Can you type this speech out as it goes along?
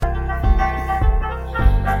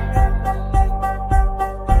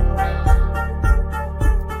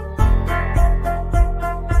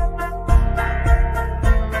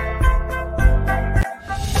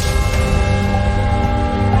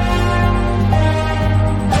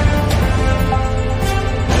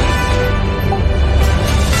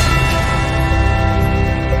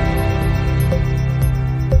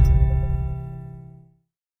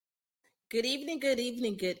good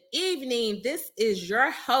evening, good evening. This is your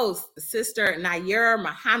host, Sister Nayyirah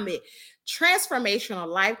Muhammad, transformational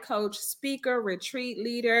life coach, speaker, retreat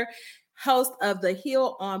leader, host of the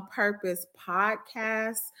Heal on Purpose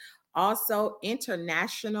podcast, also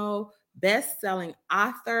international best-selling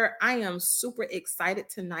author. I am super excited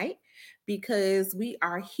tonight because we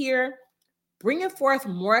are here bringing forth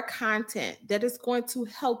more content that is going to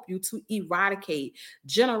help you to eradicate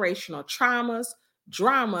generational traumas,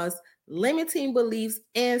 dramas, limiting beliefs,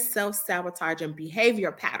 and self-sabotaging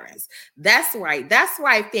behavior patterns. That's right. That's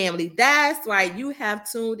right, family. That's right. You have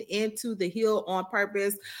tuned into the Heal on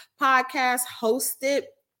Purpose podcast hosted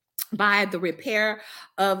by the Repair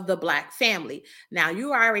of the Black Family. Now,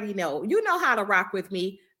 you already know, how to rock with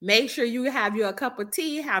me. Make sure you have you a cup of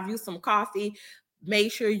tea, have you some coffee.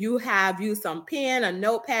 Make sure you have you some pen, a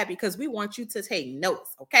notepad, because we want you to take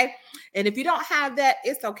notes, okay? And if you don't have that,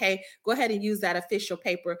 it's okay. Go ahead and use that official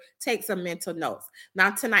paper. Take some mental notes.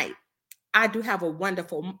 Now, tonight, I do have a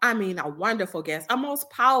wonderful guest, a most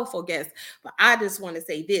powerful guest. But I just want to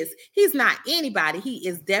say this. He's not anybody. He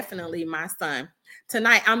is definitely my son.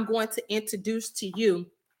 Tonight, I'm going to introduce to you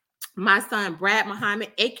my son, Brad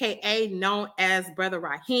Muhammad, aka known as Brother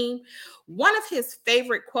Raheem. One of his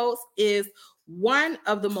favorite quotes is, "One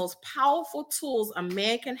of the most powerful tools a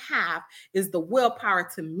man can have is the willpower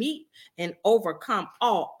to meet and overcome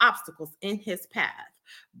all obstacles in his path."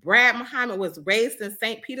 Brad Muhammad was raised in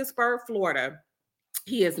St. Petersburg, Florida.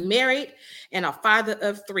 He is married and a father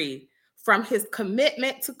of three. From his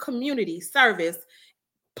commitment to community service,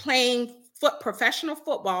 playing professional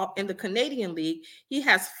football in the Canadian League, he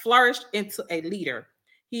has flourished into a leader.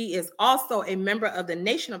 He is also a member of the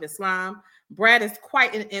Nation of Islam. Brad is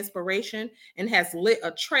quite an inspiration and has lit a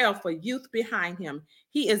trail for youth behind him.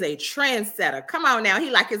 He is a trendsetter. Come on now, he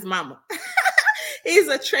like his mama. He's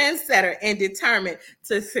a trendsetter and determined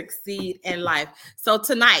to succeed in life. So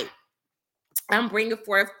tonight, I'm bringing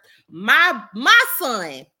forth my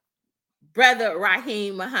son, Brother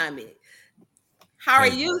Raheem Muhammad. How are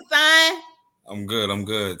you, son? I'm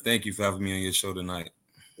good. Thank you for having me on your show tonight.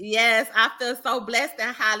 Yes, I feel so blessed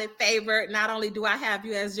and highly favored. Not only do I have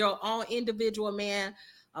you as your own individual man,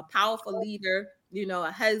 a powerful leader,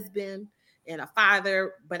 a husband and a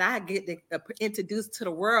father, but I get to introduce to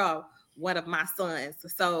the world one of my sons.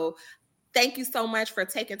 So thank you so much for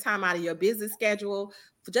taking time out of your busy schedule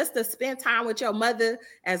just to spend time with your mother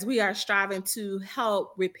as we are striving to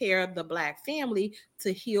help repair the Black family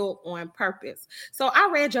to heal on purpose. So I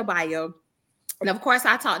read your bio. And of course,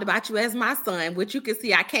 I talked about you as my son, which you can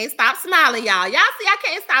see I can't stop smiling, y'all. Y'all see I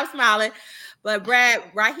can't stop smiling. But Brad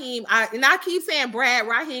Raheem, I keep saying Brad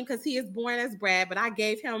Raheem because he is born as Brad, but I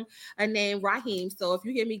gave him a name Raheem. So if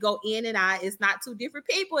you hear me go in and out, it's not two different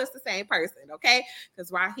people. It's the same person, okay?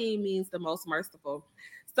 Because Raheem means the most merciful.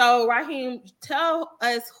 So Raheem, tell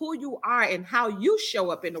us who you are and how you show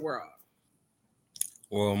up in the world.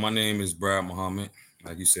 Well, my name is Brad Muhammad,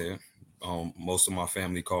 like you said. Most of my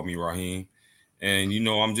family called me Raheem. And,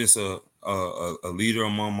 I'm just a leader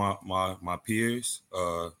among my peers.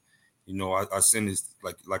 I send this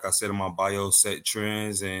like I said in my bio, set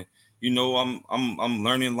trends, and I'm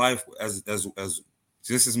learning life as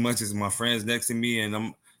just as much as my friends next to me, and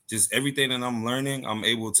I'm just everything that I'm learning, I'm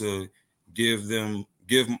able to give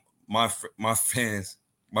my fans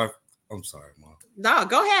I'm sorry, Mom. No,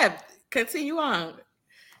 go ahead, continue on.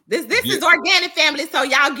 This is organic, family, so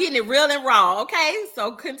y'all getting it real and raw, okay?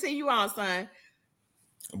 So continue on, son.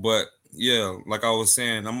 But yeah, like I was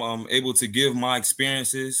saying, I'm able to give my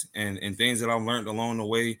experiences and things that I've learned along the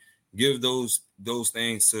way, give those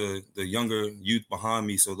things to the younger youth behind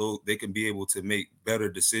me, so they can be able to make better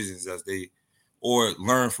decisions or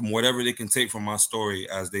learn from whatever they can take from my story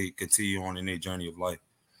as they continue on in their journey of life.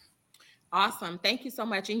 Awesome. Thank you so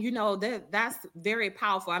much. And that's very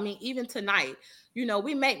powerful. I mean, even tonight,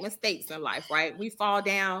 we make mistakes in life, right? We fall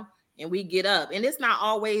down and we get up. And it's not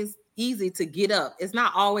always easy to get up. It's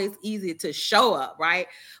not always easy to show up, right?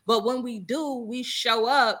 But when we do, we show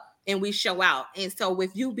up and we show out. And so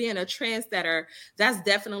with you being a trendsetter, that's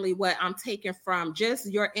definitely what I'm taking from just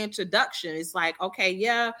your introduction. It's like, okay,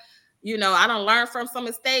 yeah, I don't learn from some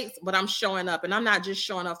mistakes, but I'm showing up, and I'm not just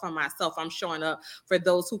showing up for myself. I'm showing up for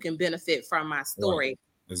those who can benefit from my story. Right.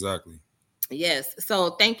 Exactly. Yes.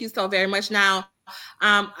 So thank you so very much. Now,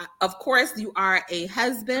 of course, you are a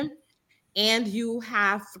husband and you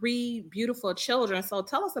have three beautiful children. So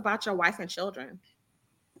tell us about your wife and children.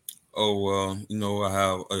 Oh, well, I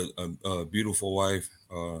have a beautiful wife,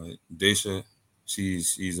 Daisha.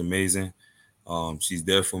 She's amazing. She's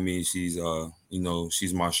there for me. She's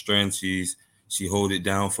she's my strength. She's She hold it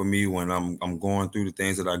down for me when I'm going through the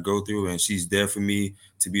things that I go through, and she's there for me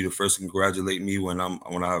to be the first to congratulate me when I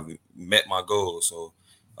have met my goals. So,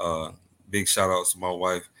 big shout outs to my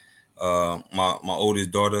wife, my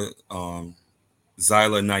oldest daughter,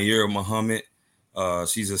 Zyla Nayyirah Muhammad.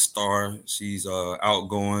 She's a star. She's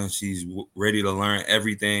outgoing. She's ready to learn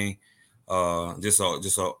everything.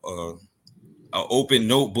 A open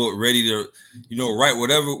notebook, ready to, write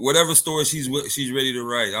whatever story she's ready to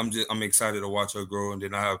write. I'm excited to watch her grow. And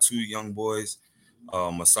then I have two young boys,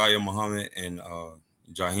 Messiah Muhammad and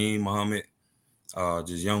Jaheem Muhammad.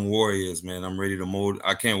 Just young warriors, man. I'm ready to mold.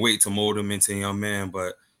 I can't wait to mold them into young man.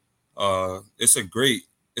 But it's a great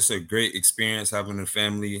experience having a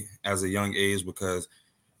family as a young age because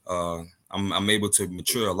uh, I'm able to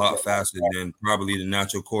mature a lot faster than probably the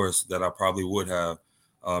natural course that I probably would have.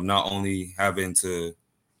 Not only having to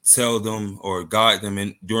tell them or guide them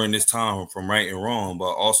in during this time from right and wrong,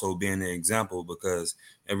 but also being an example because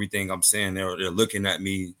everything I'm saying, they're looking at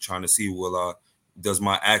me trying to see, does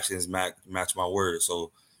my actions match my words?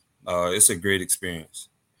 So it's a great experience.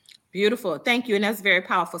 Beautiful. Thank you. And that's very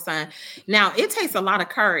powerful, son. Now, it takes a lot of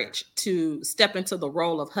courage to step into the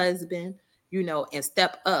role of husband, and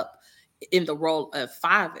step up in the role of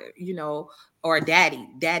father, or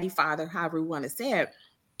daddy, father, however we want to say it.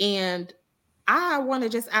 And I want to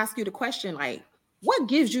just ask you the question, like, what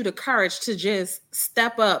gives you the courage to just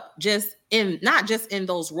step up, just in not just in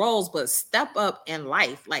those roles, but step up in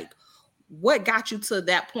life? Like, what got you to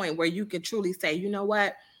that point where you can truly say, you know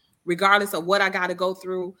what, regardless of what I got to go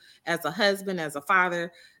through as a husband, as a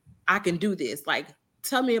father, I can do this? Like,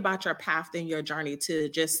 tell me about your path and your journey to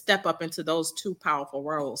just step up into those two powerful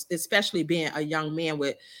roles, especially being a young man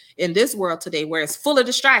in this world today where it's full of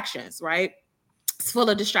distractions, right? It's full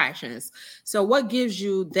of distractions. So what gives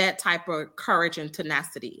you that type of courage and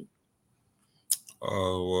tenacity?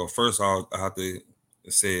 Well, first I have to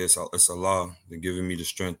say it's Allah that giving me the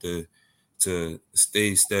strength to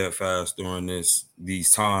stay steadfast during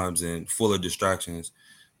these times and full of distractions.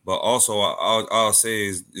 But also, I'll say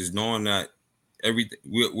is knowing that everything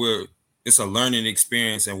we're it's a learning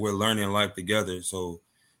experience and we're learning life together. So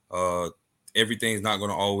uh, everything's not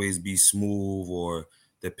going to always be smooth or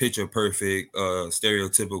the picture perfect,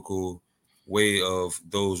 stereotypical way of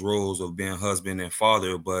those roles of being husband and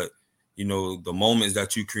father. But the moments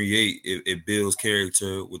that you create, it builds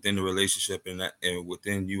character within the relationship and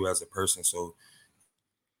within you as a person. So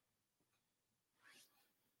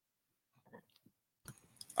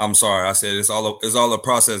I'm sorry, I said it's all a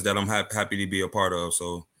process that I'm happy to be a part of.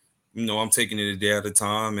 So, I'm taking it a day at a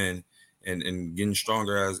time and getting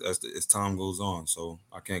stronger as time goes on. So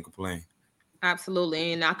I can't complain.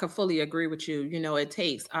 Absolutely. And I can fully agree with you. It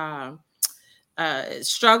takes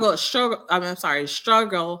struggle. I'm sorry,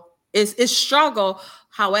 struggle is struggle.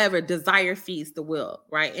 However, desire feeds the will,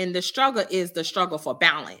 right? And the struggle is the struggle for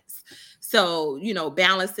balance. So,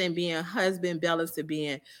 balancing being husband, balancing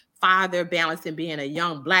being father, balancing being a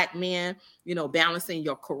young black man, balancing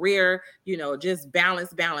your career, just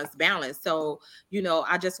balance, balance, balance. So,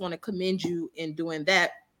 I just want to commend you in doing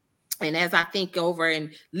that. And as I think over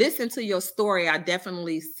and listen to your story, I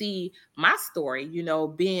definitely see my story,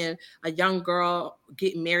 being a young girl,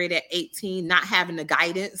 getting married at 18, not having the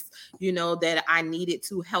guidance, that I needed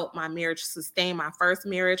to help my marriage sustain my first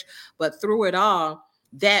marriage. But through it all,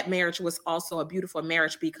 that marriage was also a beautiful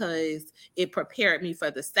marriage because it prepared me for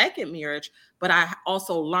the second marriage, but I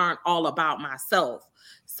also learned all about myself.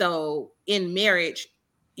 So in marriage,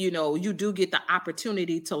 you do get the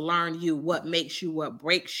opportunity to learn what makes you, what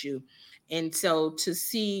breaks you. And so to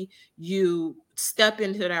see you step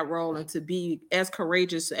into that role and to be as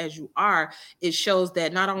courageous as you are, it shows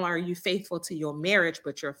that not only are you faithful to your marriage,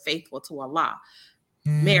 but you're faithful to Allah.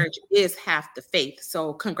 Marriage is half the faith.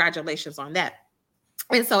 So congratulations on that.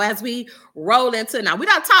 And so as we roll into now, we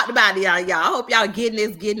done talked about it, y'all. I hope y'all getting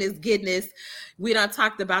this. We done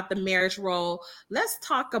talked about the marriage role. Let's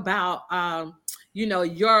talk about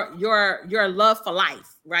your love for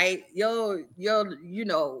life, right? When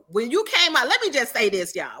you came out, let me just say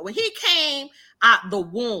this, y'all. When he came out the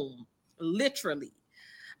womb, literally,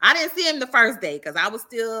 I didn't see him the first day because I was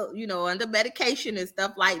still, under medication and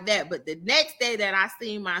stuff like that. But the next day that I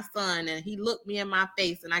seen my son and he looked me in my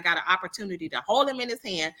face and I got an opportunity to hold him in his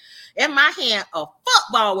hand, in my hand, a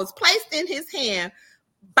football was placed in his hand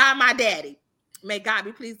by my daddy. May God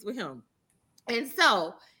be pleased with him. And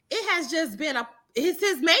so it has just been it's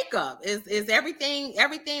his makeup. Is everything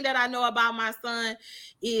that I know about my son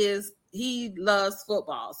is he loves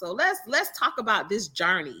football. So let's talk about this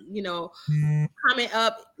journey. Coming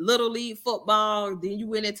up, little league football, then you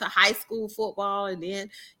went into high school football, and then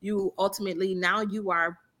you ultimately now you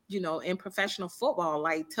are in professional football.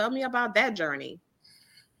 Like, tell me about that journey.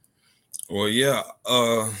 Well, yeah,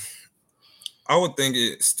 I would think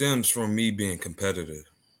it stems from me being competitive.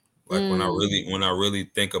 Like Mm. when I really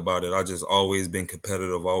think about it, I just always been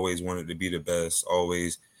competitive, always wanted to be the best,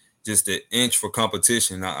 always just the inch for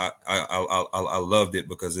competition. I loved it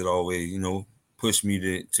because it always, pushed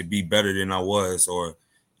me to be better than I was, or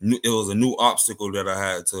it was a new obstacle that I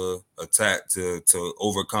had to attack to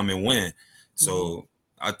overcome and win. Mhm. So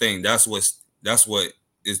I think that's what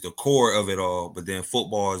is the core of it all. But then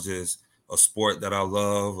football is just a sport that I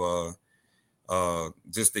love.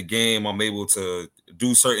 Just the game, I'm able to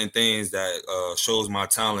do certain things that shows my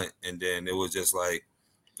talent, and then it was just like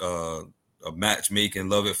uh, a matchmaking,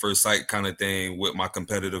 love at first sight kind of thing with my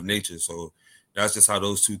competitive nature. So that's just how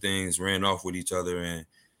those two things ran off with each other, and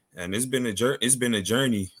it's been a journey. It's been a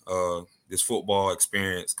journey. This football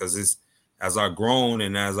experience, because it's as I've grown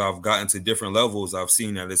and as I've gotten to different levels, I've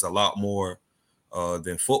seen that it's a lot more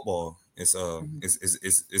than football. Mhm.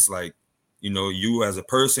 It's like, you as a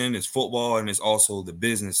person, it's football, and it's also the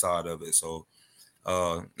business side of it. So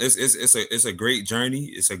it's a great journey.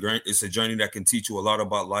 It's a journey that can teach you a lot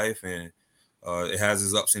about life, and it has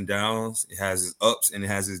its ups and downs. It has its ups and it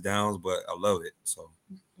has its downs, but I love it. So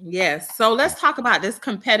Yes. So let's talk about this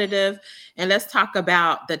competitive, and let's talk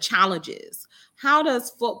about the challenges. How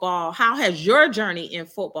has your journey in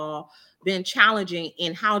football been challenging,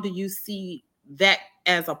 and how do you see that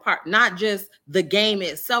as a part, not just the game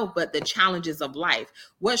itself, but the challenges of life?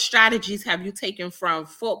 What strategies have you taken from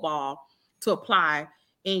football to apply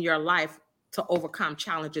in your life to overcome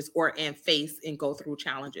challenges or and face and go through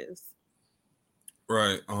challenges?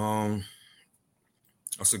 right,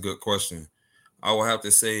 that's a good question. I would have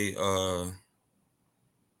to say, well,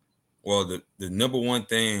 the number one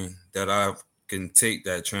thing that I can take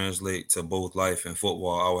that translate to both life and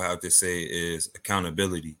football, I would have to say, is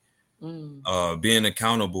accountability. Mm. Being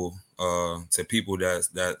accountable to people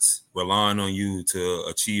that's relying on you to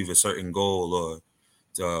achieve a certain goal, or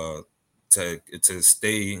to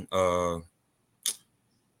stay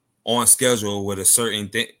on schedule with a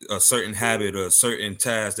certain habit or a certain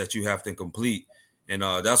task that you have to complete. And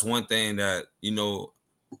that's one thing that,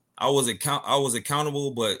 I was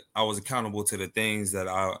accountable, but I was accountable to the things that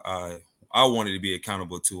I wanted to be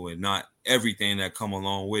accountable to, and not everything that come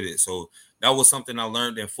along with it. So that was something I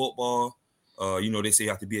learned in football. They say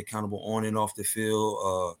you have to be accountable on and off the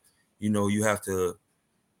field. You have to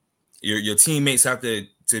your teammates have to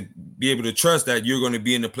be able to trust that you're going to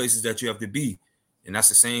be in the places that you have to be, and that's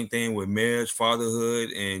the same thing with marriage,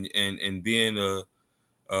 fatherhood, and being a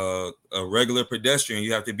regular pedestrian.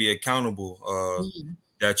 You have to be accountable. Mm.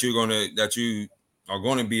 That you are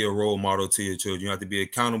gonna be a role model to your children. You have to be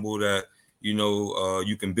accountable that you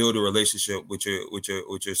can build a relationship with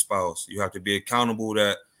your spouse. You have to be accountable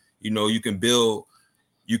that you can build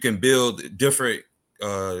different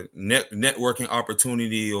networking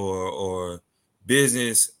opportunity, or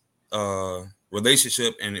business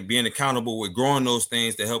relationship, and being accountable with growing those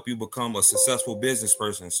things to help you become a successful business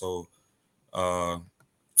person. So uh,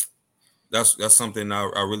 that's something I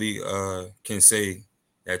really can say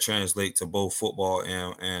that translate to both football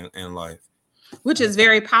and life. Which is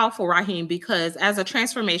very powerful, Raheem, because as a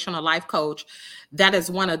transformational life coach, that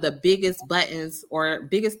is one of the biggest buttons or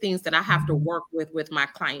biggest things that I have to work with my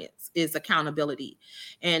clients is accountability.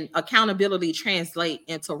 And accountability translate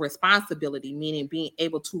into responsibility, meaning being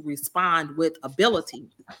able to respond with ability.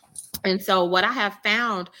 And so what I have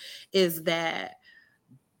found is that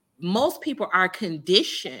most people are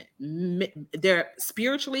conditioned, they're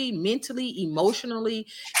spiritually, mentally, emotionally,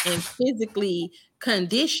 and physically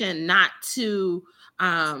conditioned not to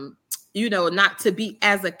not to be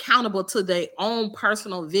as accountable to their own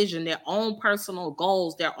personal vision, their own personal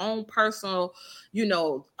goals, their own personal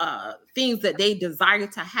things that they desire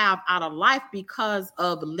to have out of life because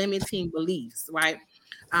of limiting beliefs, right?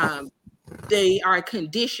 They are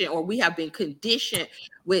conditioned, or we have been conditioned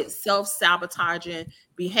with self-sabotaging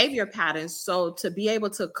behavior patterns. So to be able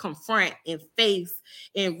to confront and face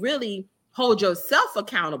and really hold yourself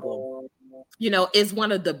accountable, is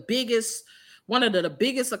one of the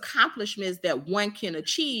biggest accomplishments that one can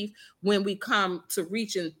achieve when we come to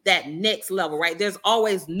reaching that next level, right? There's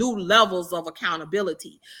always new levels of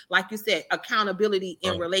accountability. Like you said, accountability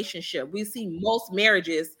in Right. relationship. We see most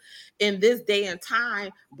marriages in this day and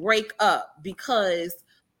time break up because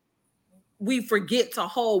we forget to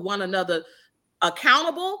hold one another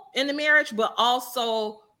accountable in the marriage, but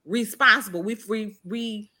also responsible.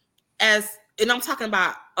 We as and I'm talking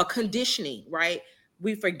about a conditioning, right?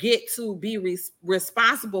 We forget to be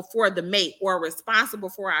responsible for the mate or responsible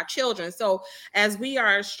for our children. So as we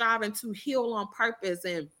are striving to heal on purpose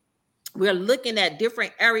and We're looking at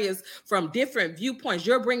different areas from different viewpoints.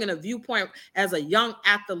 You're bringing a viewpoint as a young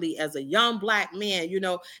athlete, as a young Black man,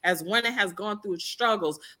 as one that has gone through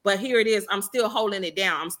struggles. But here it is. I'm still holding it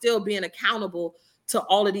down. I'm still being accountable to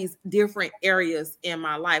all of these different areas in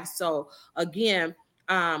my life. So again,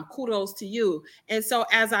 kudos to you. And so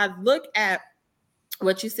as I look at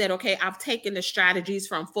what you said, okay, I've taken the strategies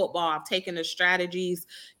from football, I've taken the strategies,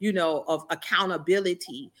 of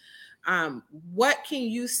accountability. What can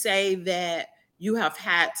you say that you have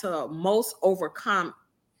had to most overcome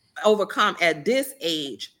at this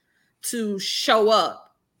age to show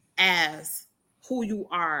up as who you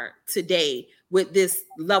are today with this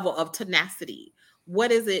level of tenacity?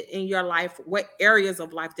 What is it in your life? What areas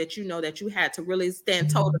of life that that you had to really stand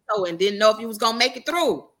toe to toe and didn't know if you was gonna make it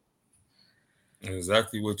through?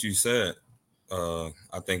 Exactly what you said. I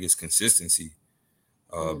think it's consistency.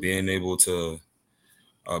 Being able to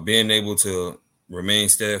remain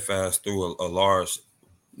steadfast through a large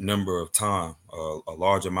number of time, a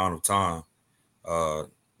large amount of time,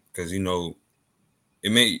 because you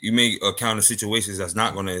may encounter situations that's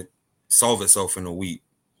not going to solve itself in a week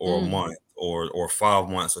or a month or 5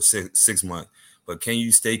 months or 6 months. But can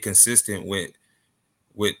you stay consistent with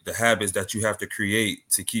the habits that you have to create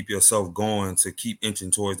to keep yourself going, to keep inching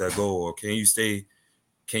towards that goal? Or can you stay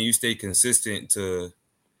consistent to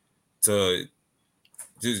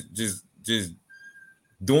just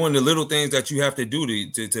doing the little things that you have to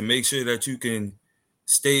do to make sure that you can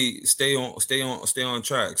stay on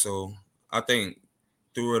track? So I think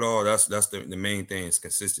through it all, that's the main thing is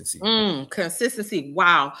consistency. Consistency.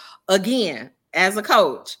 Wow. Again, as a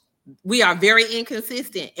coach, we are very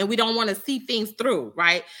inconsistent and we don't want to see things through,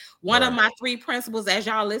 right? One of my 3 principles, as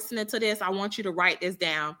y'all listening to this, I want you to write this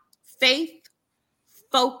down. Faith,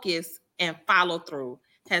 focus, and follow through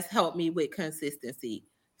has helped me with consistency.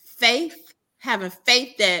 Faith, having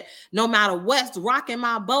faith that no matter what's rocking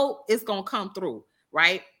my boat, it's going to come through,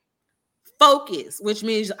 right? Focus, which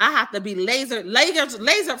means I have to be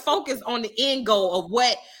laser focused on the end goal of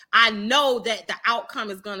what I know that the outcome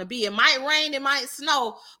is going to be. It might rain, it might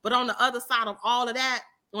snow, but on the other side of all of that,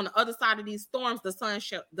 on the other side of these storms, the sun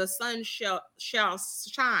shall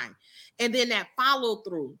shine. And then that follow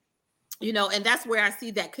through. And that's where I see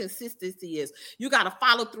that consistency is. You got to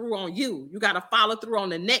follow through on you. You got to follow through on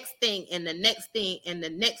the next thing and the next thing and the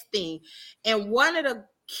next thing. And one of the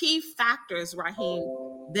key factors, Raheem,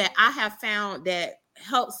 that I have found that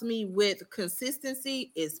helps me with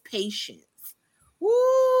consistency is patience. Woo,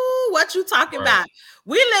 what you talking about?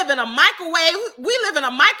 We live in a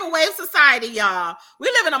microwave society, y'all. We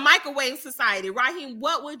live in a microwave society. Raheem,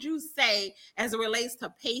 what would you say as it relates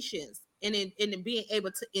to patience and in being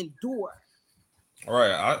able to endure? All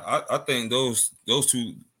right. I think those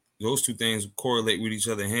two things correlate with each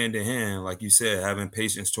other hand in hand. Like you said, having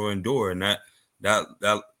patience to endure, and that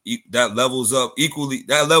levels up equally.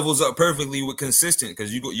 That levels up perfectly with consistent,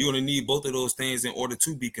 because you're going to need both of those things in order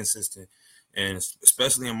to be consistent. And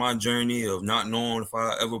especially in my journey of not knowing if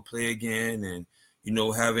I ever play again, and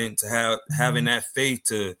having that faith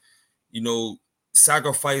to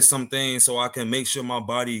sacrifice some things so I can make sure my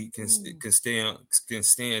body can stay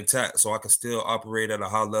intact, so I can still operate at a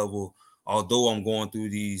high level, although I'm going through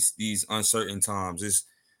these uncertain times. It's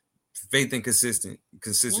faith and consistency.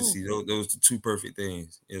 Those are 2 perfect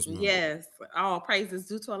things. Yes, all praises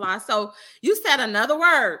due to Allah. So you said another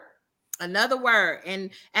word.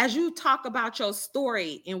 And as you talk about your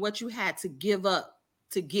story and what you had to give up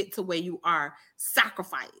to get to where you are,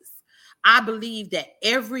 sacrifice. I believe that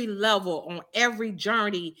every level, on every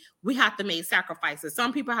journey, we have to make sacrifices.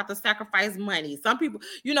 Some people have to sacrifice money. Some people,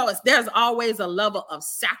 there's always a level of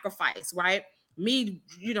sacrifice, right? Me,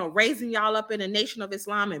 raising y'all up in the Nation of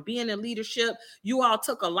Islam and being in leadership, you all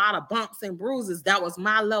took a lot of bumps and bruises. That was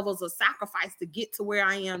my levels of sacrifice to get to where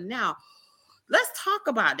I am now. Let's talk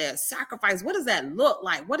about that sacrifice. What does that look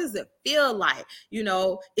like? What does it feel like?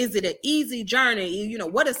 Is it an easy journey?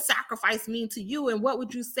 What does sacrifice mean to you? And what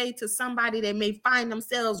would you say to somebody that may find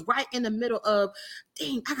themselves right in the middle of,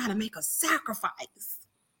 dang, I got to make a sacrifice?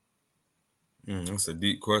 That's a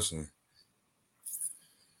deep question.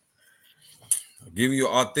 I'll give you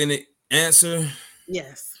an authentic answer.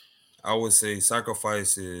 Yes. I would say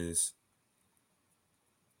sacrifice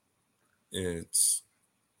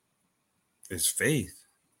it's faith.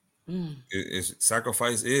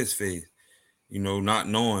 Sacrifice is faith. Not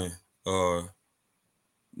knowing,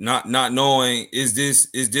 not knowing, is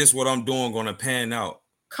this what I'm doing going to pan out?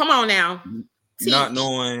 Come on now. Not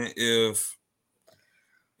knowing if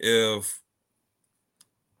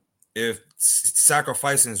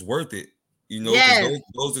sacrificing is worth it. You know, because Yes.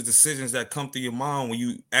 those are decisions that come through your mind when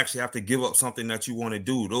you actually have to give up something that you want to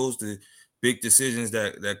do. Those the big decisions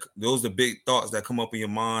that those the big thoughts that come up in your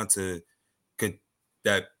mind could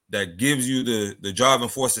that gives you the driving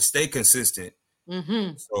force to stay consistent.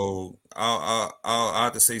 Mm-hmm. So I'll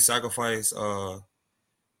have to say sacrifice.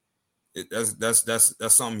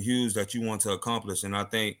 That's something huge that you want to accomplish, and I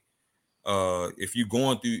think if you're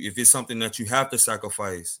going through, if it's something that you have to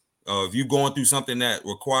sacrifice, if you're going through something that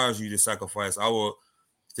requires you to sacrifice, I will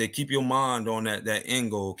say keep your mind on that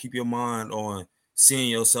end goal. Keep your mind on seeing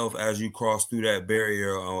yourself as you cross through that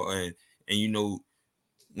barrier, and you know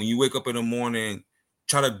when you wake up in the morning,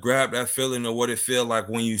 try to grab that feeling of what it feels like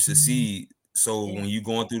when you succeed. So Yeah. when you're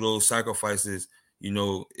going through those sacrifices, you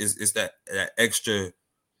know, it's that extra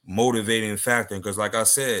motivating factor. Because like I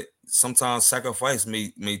said, sometimes sacrifice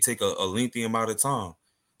may take a lengthy amount of time.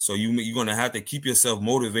 So you're gonna have to keep yourself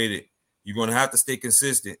motivated. You're gonna have to stay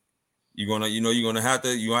consistent. You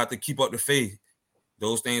have to keep up the faith.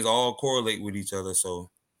 Those things all correlate with each other. So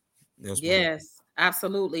yes, ma'am. Yes,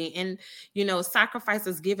 absolutely. And sacrifice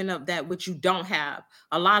is giving up that which you don't have.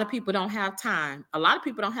 A lot of people don't have time. A lot of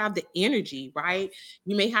people don't have the energy, right?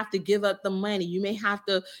 You may have to give up the money. You may have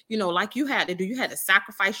to, like you had to do, you had to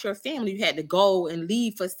sacrifice your family. You had to go and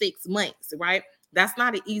leave for 6 months, right? That's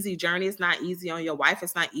not an easy journey. It's not easy on your wife.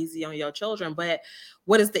 It's not easy on your children. But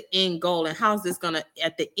what is the end goal? And how is this gonna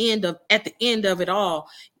at the end of it all,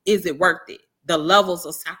 is it worth it? The levels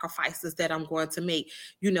of sacrifices that I'm going to make,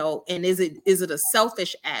 and is it a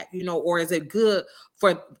selfish act, or is it good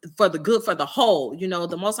for the good for the whole?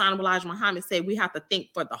 The Most Honorable Elijah Muhammad said we have to think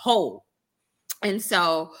for the whole. And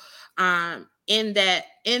so in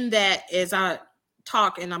that as I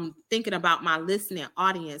talk and I'm thinking about my listening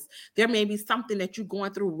audience, there may be something that you're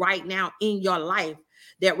going through right now in your life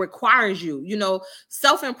that requires you.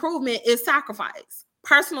 Self-improvement is sacrifice.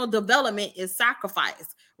 Personal development is sacrifice,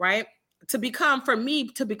 right? For me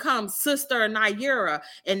to become Sister Nayyirah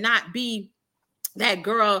and not be that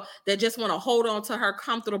girl that just want to hold on to her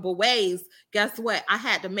comfortable ways. Guess what? I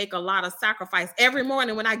had to make a lot of sacrifice every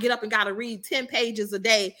morning when I get up and got to read 10 pages a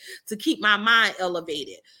day to keep my mind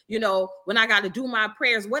elevated. When I got to do my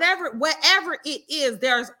prayers, whatever it is,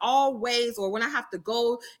 there's always, or when I have to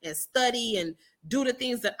go and study and do the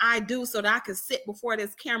things that I do so that I can sit before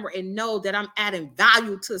this camera and know that I'm adding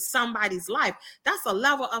value to somebody's life. That's a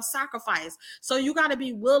level of sacrifice. So you got to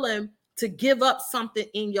be willing to give up something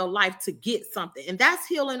in your life to get something. And that's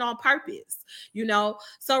healing on purpose,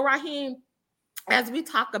 So Raheem, as we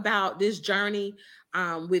talk about this journey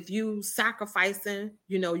with you sacrificing,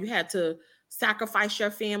 you had to sacrifice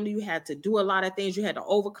your family. You had to do a lot of things. You had to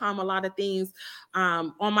overcome a lot of things.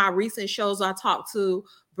 On my recent shows, I talked to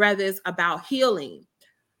brothers about healing,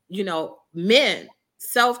 men,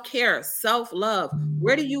 self-care, self-love.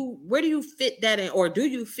 Where do you fit that in, or do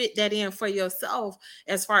you fit that in for yourself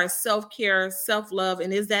as far as self-care, self-love?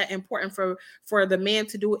 And is that important for the man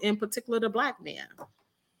to do, in particular the Black man?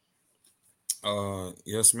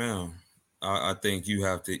 Yes, ma'am. I think you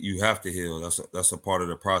have to heal. That's a part of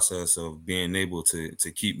the process of being able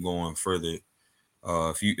to keep going further.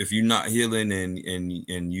 If you're not healing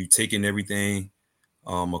and you taking everything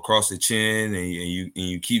across the chin, and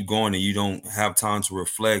you keep going, and you don't have time to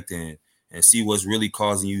reflect and see what's really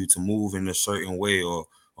causing you to move in a certain way, or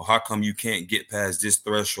how come you can't get past this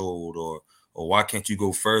threshold, or why can't you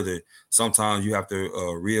go further? Sometimes you have to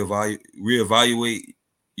reevaluate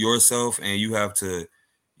yourself, and you have to,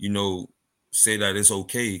 say that it's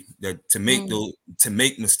okay that to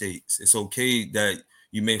make mistakes. It's okay that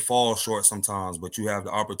you may fall short sometimes, but you have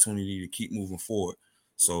the opportunity to keep moving forward.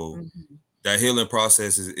 So that healing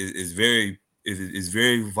process is very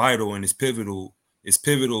vital, and it's pivotal. It's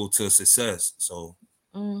pivotal to success. So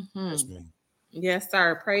yes, ma'am. Yes,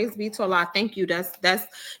 sir. Praise be to Allah. Thank you. That's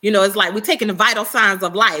it's like we're taking the vital signs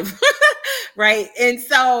of life, right? And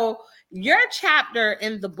so your chapter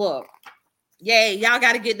in the book, yay, y'all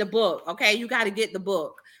got to get the book. Okay, you got to get the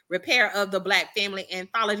book. Repair of the Black Family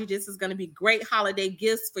Anthology. This is going to be great holiday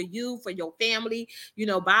gifts for you, for your family.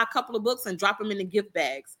 Buy a couple of books and drop them in the gift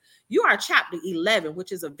bags. You are chapter 11,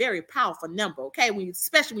 which is a very powerful number. Okay,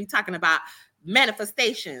 especially when you're talking about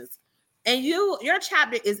manifestations. And your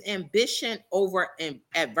chapter is ambition over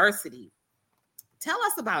adversity. Tell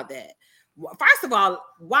us about that. First of all,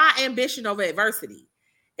 why ambition over adversity?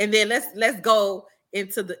 And then let's go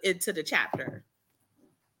into the chapter.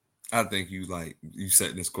 I think you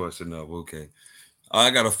setting this question up. Okay, I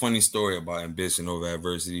got a funny story about ambition over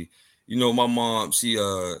adversity. My mom, she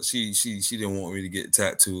didn't want me to get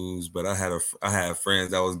tattoos, but I had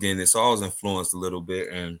friends that was getting it, so I was influenced a little bit.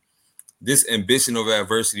 And this ambition over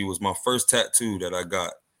adversity was my first tattoo that I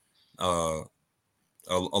got. uh,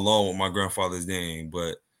 along with my grandfather's name.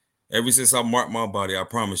 But ever since I marked my body, I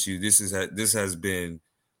promise you, this has been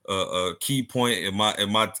a key point in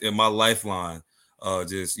my lifeline.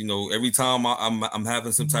 Just every time I'm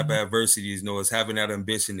having some type of adversity, it's having that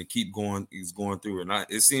ambition to keep going, is going through it. And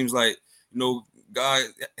it seems like God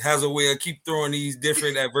has a way of keep throwing these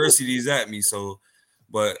different adversities at me. So,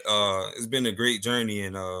 but it's been a great journey,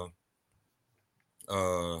 and a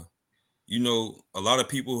lot of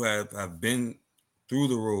people have been through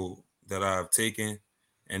the road that I've taken,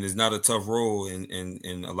 and it's not a tough road.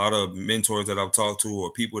 And a lot of mentors that I've talked to,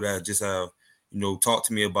 or people that just have, talked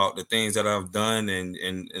to me about the things that I've done,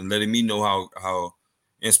 and letting me know how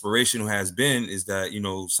inspirational has been, is that,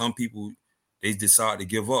 some people, they decide to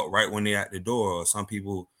give up right when they're at the door, or some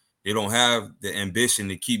people, they don't have the ambition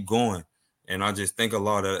to keep going. And I just think a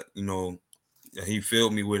lot of, he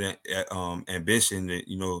filled me with ambition that,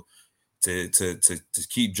 to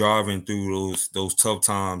keep driving through those tough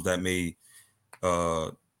times that may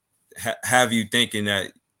have you thinking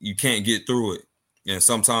that you can't get through it. And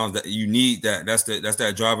sometimes that you need that's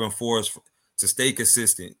that driving force to stay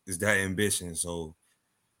consistent, is that ambition. So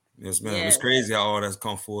yes, man, it's crazy how all that's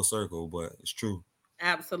come full circle, but it's true.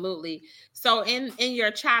 Absolutely. So in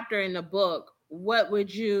your chapter in the book, what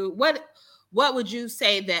would you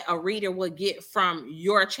say that a reader would get from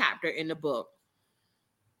your chapter in the book?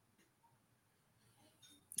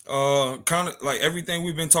 Kind of like everything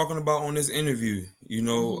we've been talking about on this interview,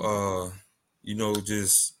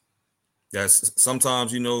 just that's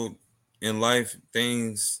sometimes, in life,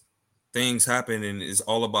 things happen, and it's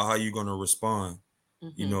all about how you're going to respond.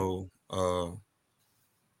 I'm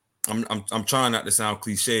trying not to sound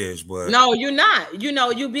cliche-ish, but no, you're not.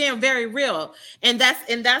 You're being very real, and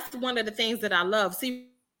that's one of the things that I love. See,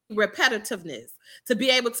 repetitiveness, to be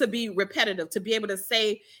able to be repetitive, to be able to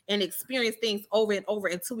say and experience things over and over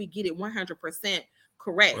until we get it 100%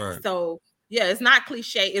 correct. Right. So yeah, it's not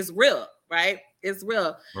cliche, it's real, right? It's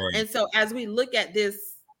real. Right. And so as we look at this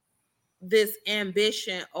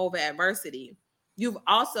ambition over adversity, you've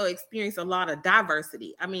also experienced a lot of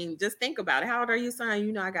diversity. I mean, just think about it. How old are you,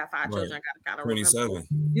 son? I got 5 children. I got to kind of 27. remember.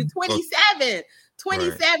 You're 27.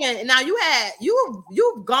 27. Right. And now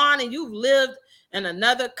you've gone and you've lived in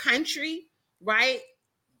another country, right?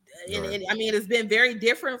 And I mean, it's been very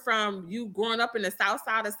different from you growing up in the south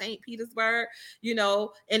side of St. Petersburg,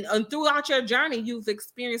 and throughout your journey, you've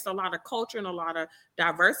experienced a lot of culture and a lot of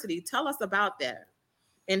diversity. Tell us about that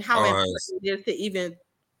and how important it is to even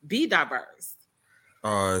be diverse.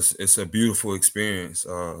 It's a beautiful experience.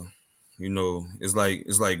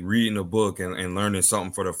 It's like reading a book and learning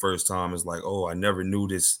something for the first time. It's like, oh, I never knew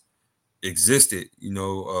this existed.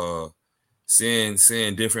 Seeing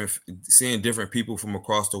different people from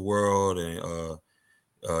across the world, and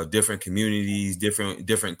different communities,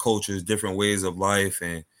 different cultures, different ways of life,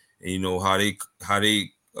 and how they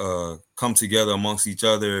come together amongst each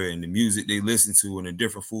other, and the music they listen to, and the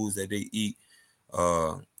different foods that they eat.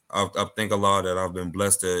 I think a lot that I've been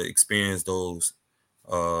blessed to experience those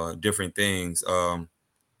different things. I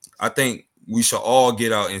think we should all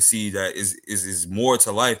get out and see that is more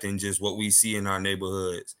to life than just what we see in our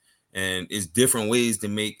neighborhoods, and it's different ways to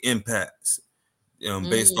make impacts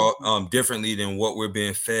based off differently than what we're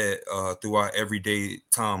being fed through our everyday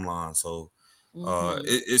timeline. So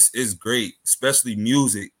it's great, especially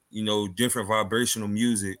music. Different vibrational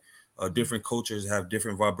music. Different cultures have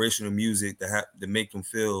different vibrational music that make them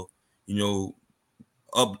feel,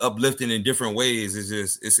 uplifting in different ways.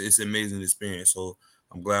 It's an amazing experience. So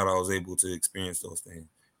I'm glad I was able to experience those things.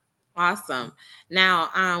 Awesome.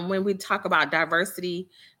 Now, when we talk about diversity,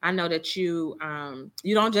 I know that you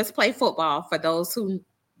don't just play football. For those who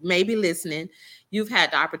may be listening, you've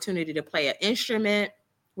had the opportunity to play an instrument.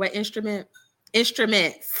 What instrument?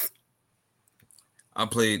 Instruments. I've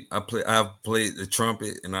played the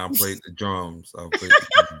trumpet, and I played the drums.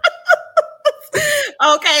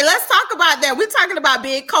 Okay, let's talk about that. We're talking about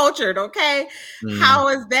being cultured, okay? How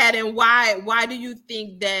is that, and why do you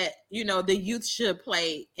think that, the youth should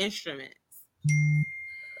play instruments?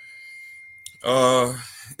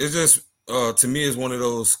 It's just to me, it's one of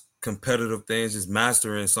those competitive things, just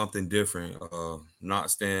mastering something different, not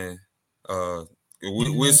staying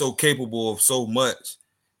we're so capable of so much,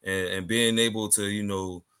 and being able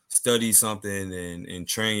to, study something and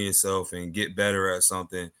train yourself and get better at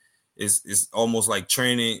something. It's almost like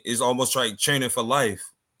training. It's almost like training for life.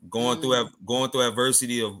 Going through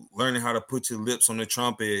adversity of learning how to put your lips on the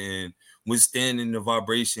trumpet and withstanding the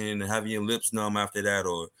vibration and having your lips numb after that,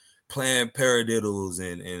 or playing paradiddles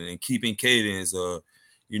and keeping cadence, or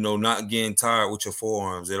not getting tired with your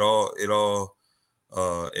forearms. It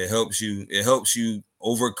helps you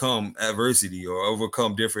overcome adversity or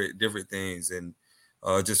overcome different things, and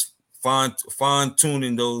just fine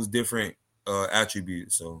tuning those different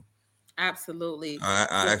attributes. So Absolutely.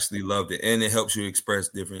 I actually loved it, and it helps you express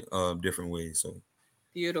different ways. So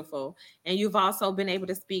Beautiful. And you've also been able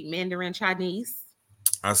to speak Mandarin Chinese.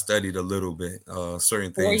 I studied a little bit.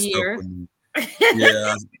 Certain For things stuck years. with me.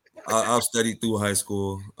 Yeah, I've studied through high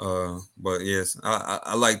school, but yes,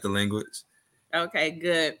 I like the language. Okay,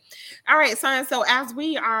 good. All right, son. So as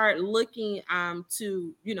we are looking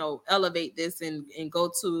to, elevate this and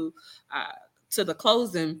go to the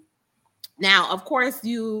closing. Now, of course,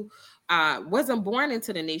 you wasn't born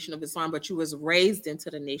into the Nation of Islam, but you was raised into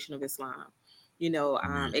the Nation of Islam.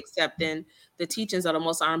 Yeah. Accepting the teachings of the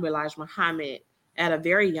Most Honorable Elijah Muhammad at a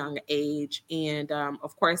very young age, and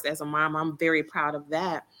of course, as a mom, I'm very proud of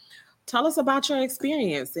that. Tell us about your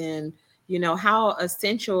experience, and how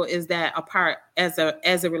essential is that a part as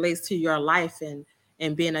it relates to your life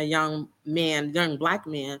and being a young man, young black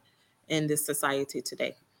man in this society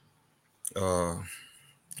today. Uh,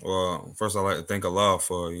 well, first I'd like to thank Allah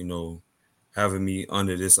for having me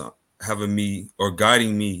under this, having me or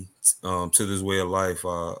guiding me to this way of life.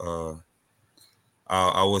 I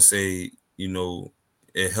would say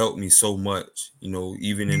it helped me so much.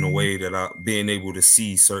 Even in a way that I being able to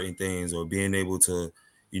see certain things or being able to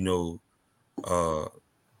you know uh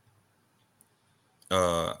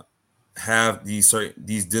uh have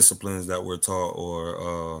these disciplines that we're taught,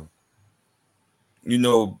 or you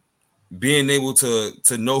know being able to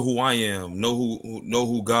know who I am, know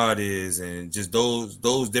who God is, and just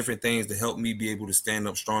those different things to help me be able to stand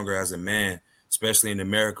up stronger as a man, especially in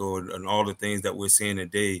America, and all the things that we're seeing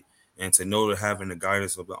today, and to know that having the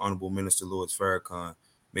guidance of the Honorable Minister Louis Farrakhan,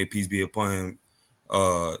 may peace be upon him,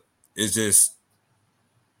 it's just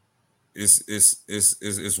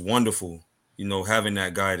it's wonderful, having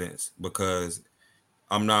that guidance, because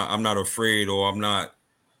I'm not afraid, or I'm not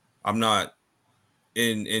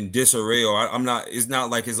in disarray, or I'm not. It's not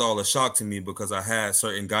like it's all a shock to me, because I had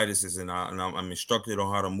certain guidances, and I'm instructed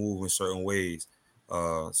on how to move in certain ways.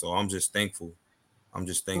 So I'm just thankful. I'm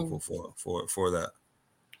just thankful for that.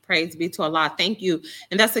 Praise be to Allah. Thank you.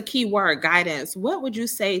 And that's a key word, guidance. What would you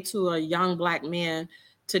say to a young black man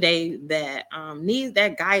today that needs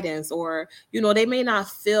that guidance, or they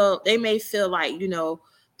may feel like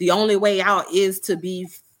the only way out is to be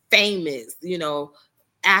famous,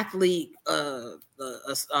 athlete,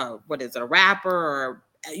 what is it, a rapper, or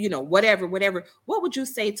whatever. What would you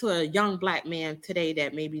say to a young black man today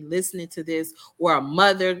that may be listening to this, or a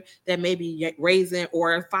mother that may be raising,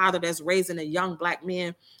 or a father that's raising a young black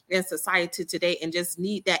man in society today, and just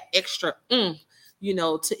need that extra to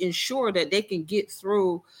ensure that they can get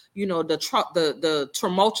through the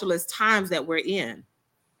tumultuous times that we're in?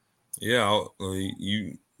 Yeah,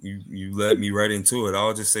 you led me right into it.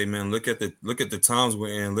 I'll just say, man, look at the times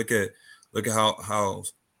we're in. Look at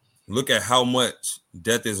how much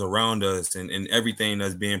death is around us, and everything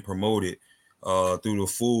that's being promoted through the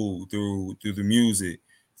food, through the music,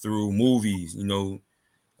 through movies,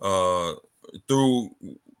 uh through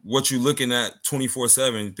what you're looking at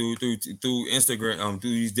 24/7, through Instagram, through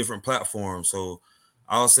these different platforms. So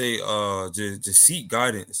I'll say just seek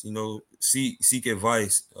guidance, seek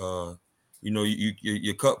advice.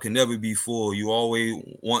 Your cup can never be full. You always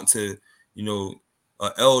want to, you know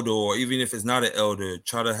an elder, or even if it's not an elder,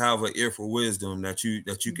 try to have an ear for wisdom that you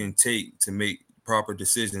can take to make proper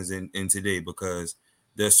decisions in today, because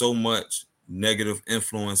there's so much negative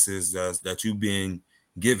influences that you've been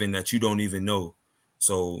given that you don't even know.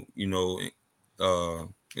 So it's a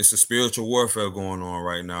spiritual warfare going on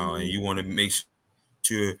right now, and you want to make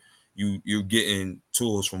sure you're getting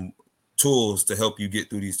tools to help you get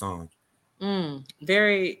through these times.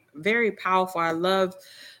 Very, very powerful. I love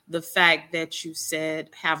the fact that you said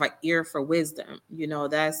have an ear for wisdom.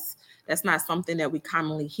 That's not something that we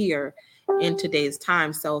commonly hear in today's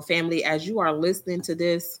time. So, family, as you are listening to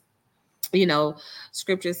this, you know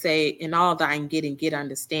scriptures say, in all thine getting, get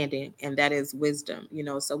understanding, and that is wisdom.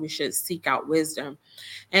 So we should seek out wisdom.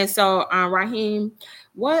 And so, Raheem,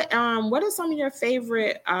 what are some of your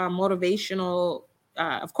favorite motivational,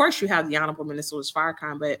 of course you have the Honorable Minister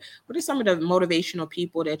Farrakhan, but what are some of the motivational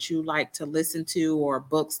people that you like to listen to, or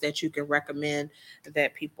books that you can recommend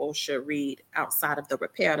that people should read outside of the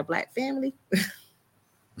Repair of the Black Family?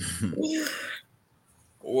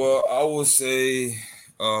 Well, I would say,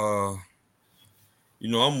 I'm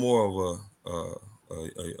more of a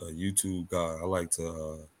YouTube guy. I like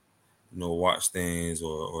to, watch things,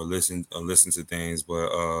 or listen to things. But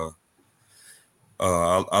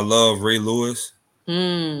I love Ray Lewis.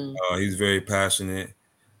 Mm. He's very passionate.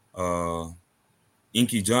 Uh,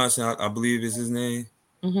 Inky Johnson, I believe is his name.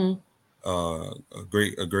 Mm-hmm. A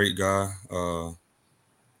great guy.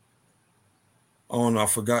 Oh no, I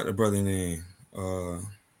forgot the brother name.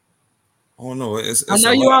 Oh no, I it's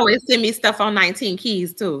know a you lot. always send me stuff on 19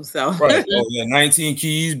 Keys too. So Right. Oh yeah, 19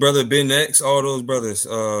 Keys, brother Ben X, all those brothers.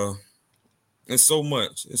 It's so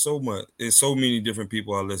much. It's so much. It's so many different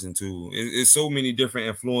people I listen to. It's so many different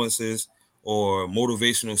influences or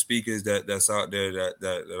motivational speakers that's out there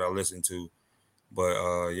that I listen to.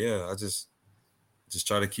 But yeah, I just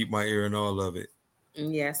try to keep my ear in all of it.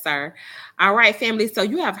 yes, sir. All right, family. So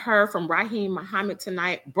you have heard from Raheem Muhammad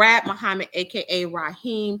tonight, Brad Muhammad, aka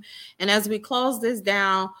Raheem. And as we close this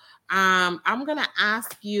down, I'm gonna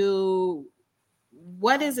ask you,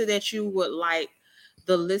 what is it that you would like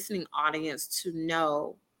the listening audience to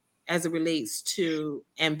know as it relates to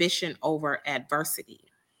ambition over adversity?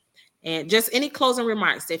 And just any closing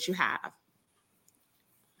remarks that you have.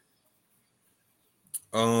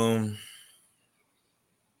 Um,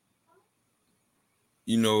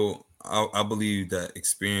 I believe that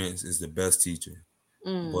experience is the best teacher,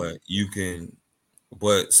 Mm, but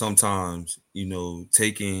but sometimes,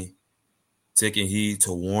 taking heed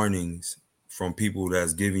to warnings from people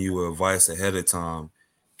that's giving you advice ahead of time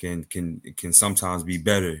can sometimes be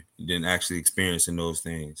better than actually experiencing those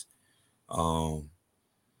things. Um,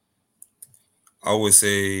 I would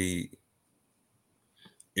say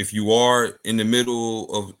if you are in the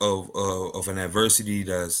middle of an adversity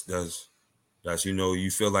that's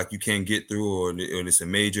you feel like you can't get through, or it's a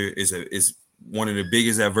major, it's one of the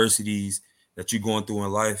biggest adversities that you're going through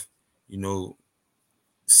in life. You know,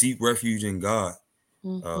 seek refuge in God. Uh,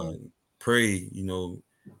 mhm, Pray.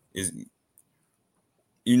 Is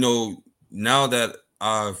you know Now that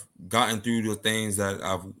I've gotten through the things that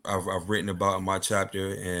I've written about in my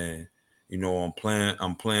chapter, and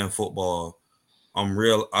I'm playing football. I'm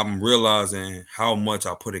realizing how much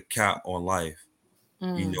I put a cap on life,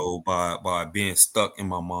 mm, by being stuck in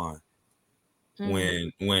my mind,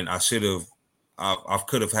 mm, when I should have, I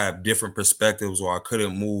could have had different perspectives, or I could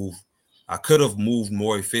have moved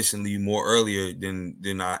more efficiently, more earlier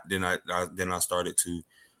than I started to.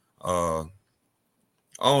 Uh,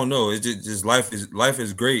 I don't know. It's just life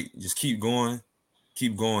is great. Just keep going,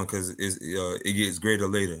 because it gets greater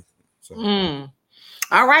later. So mm.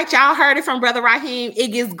 All right, y'all heard it from Brother Raheem. It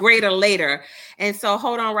gets greater later, and so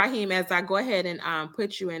hold on, Raheem, as I go ahead and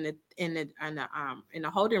put you in the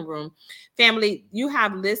holding room. Family, you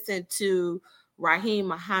have listened to Raheem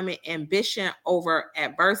Muhammad, ambition over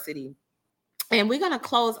adversity. And we're going to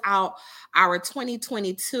close out our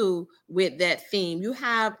 2022 with that theme. You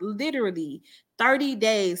have literally 30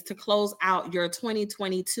 days to close out your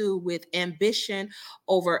 2022 with ambition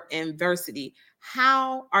over adversity.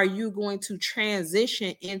 How are you going to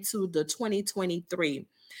transition into the 2023?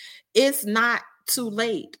 It's not too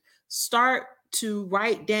late. Start to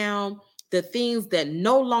write down the things that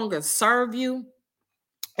no longer serve you,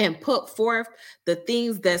 and put forth the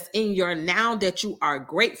things that's in your now that you are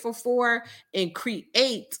grateful for, and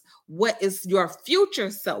create what your future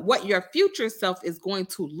self is going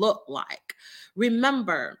to look like.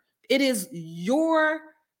 Remember, it is your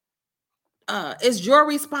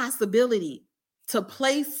responsibility to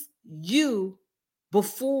place you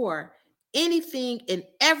before anything and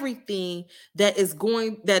everything that is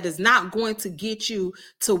not going to get you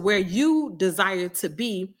to where you desire to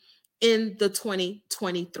be in the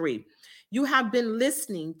 2023. You have been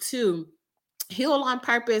listening to Heal on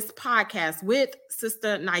Purpose podcast with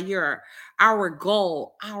Sister Nayyirah. Our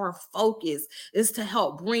goal, our focus is to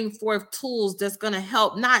help bring forth tools that's going to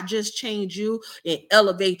help not just change you and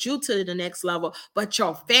elevate you to the next level, but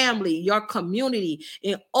your family, your community,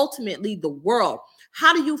 and ultimately the world.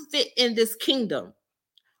 How do you fit in this kingdom?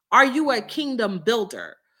 Are you a kingdom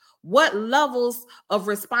builder? What levels of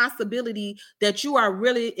responsibility that you are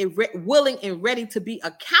really willing and ready to be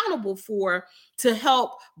accountable for to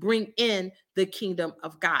help bring in the kingdom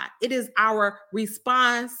of God? It is our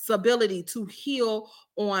responsibility to heal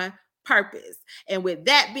on purpose. And with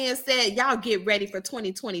that being said, y'all get ready for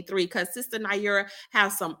 2023, because Sister Nayyirah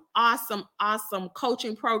has some awesome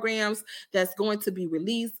coaching programs that's going to be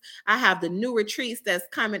released. I have the new retreats that's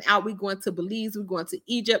coming out. We're going to Belize, we're going to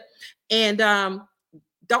Egypt. And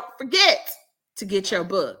don't forget to get your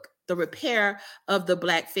book, The Repair of the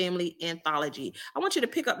Black Family Anthology. I want you to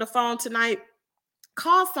pick up the phone tonight,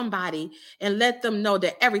 call somebody, and let them know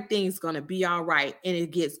that everything's going to be all right and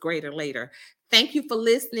it gets greater later. Thank you for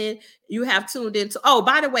listening. You have tuned into, oh,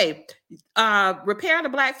 by the way, Repair the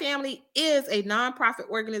Black Family is a nonprofit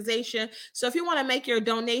organization. So if you want to make your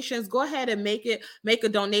donations, go ahead and make a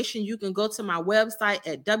donation. You can go to my website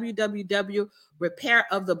at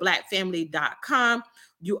www.repairoftheblackfamily.com.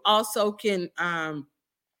 You also can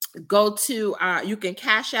go to you can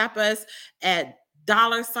cash app us at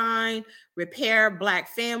 $ Repair Black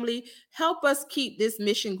Family. Help us keep this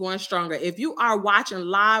mission going stronger. If you are watching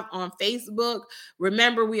live on Facebook,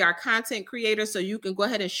 remember we are content creators, so you can go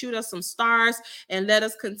ahead and shoot us some stars and let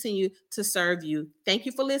us continue to serve you. Thank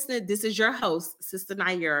you for listening. This is your host, Sister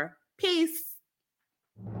Nayyirah. Peace.